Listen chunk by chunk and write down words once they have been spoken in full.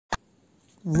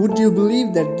Would you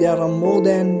believe that there are more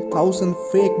than 1000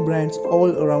 fake brands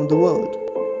all around the world?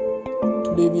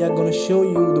 Today we are going to show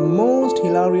you the most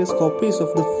hilarious copies of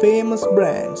the famous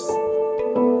brands.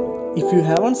 If you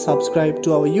haven't subscribed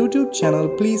to our YouTube channel,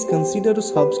 please consider to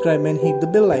subscribe and hit the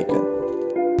bell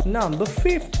icon. Number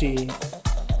 50.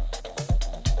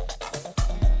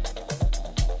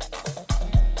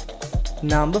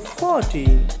 Number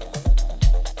 40.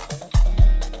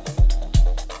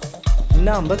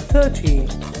 Number 30.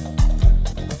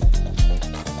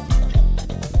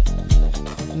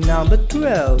 Number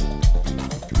 12.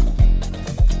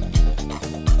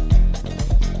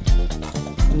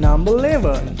 Number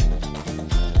 11.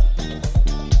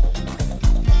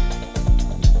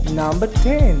 Number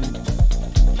 10.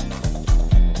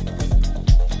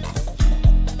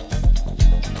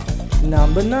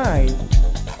 Number 9.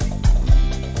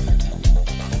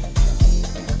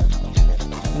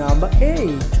 Number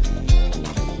 8.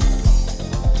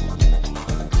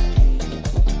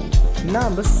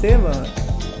 Number 7.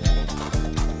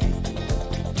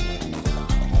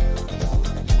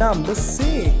 Number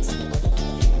 6.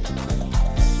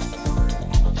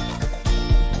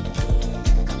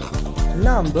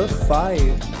 Number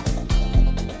 5.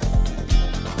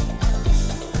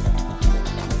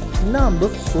 Number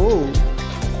 4.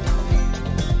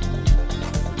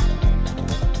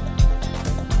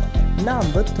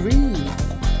 Number 3.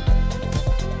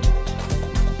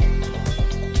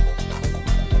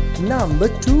 Number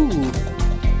 2.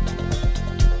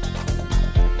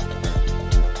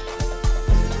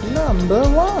 Number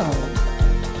 1.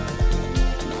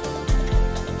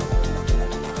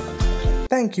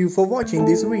 Thank you for watching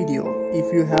this video.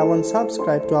 If you haven't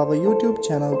subscribed to our YouTube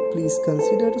channel, please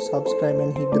consider to subscribe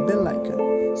and hit the bell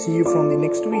icon. See you from the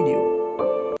next video.